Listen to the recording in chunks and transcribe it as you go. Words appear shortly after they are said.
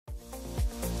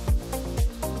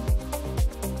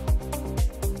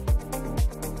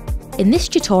In this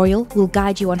tutorial, we'll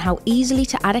guide you on how easily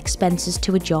to add expenses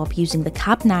to a job using the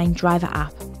Cab9 driver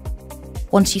app.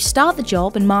 Once you start the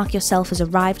job and mark yourself as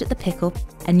arrived at the pickup,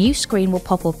 a new screen will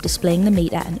pop up displaying the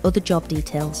meter and other job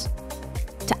details.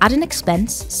 To add an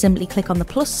expense, simply click on the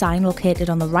plus sign located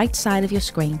on the right side of your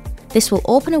screen. This will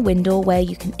open a window where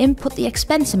you can input the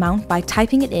expense amount by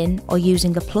typing it in or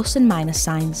using the plus and minus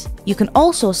signs. You can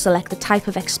also select the type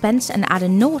of expense and add a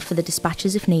note for the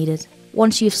dispatchers if needed.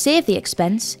 Once you've saved the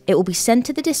expense, it will be sent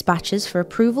to the dispatchers for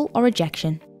approval or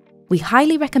rejection. We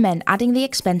highly recommend adding the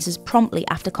expenses promptly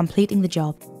after completing the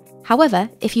job. However,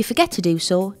 if you forget to do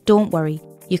so, don't worry.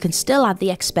 You can still add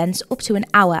the expense up to an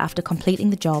hour after completing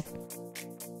the job.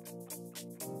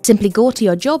 Simply go to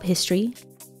your job history,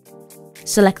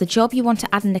 select the job you want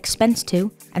to add an expense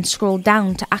to, and scroll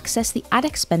down to access the Add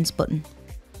Expense button.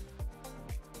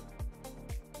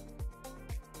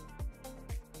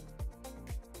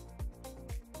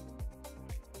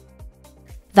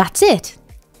 That's it!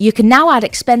 You can now add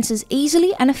expenses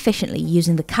easily and efficiently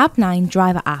using the Cab9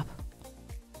 driver app.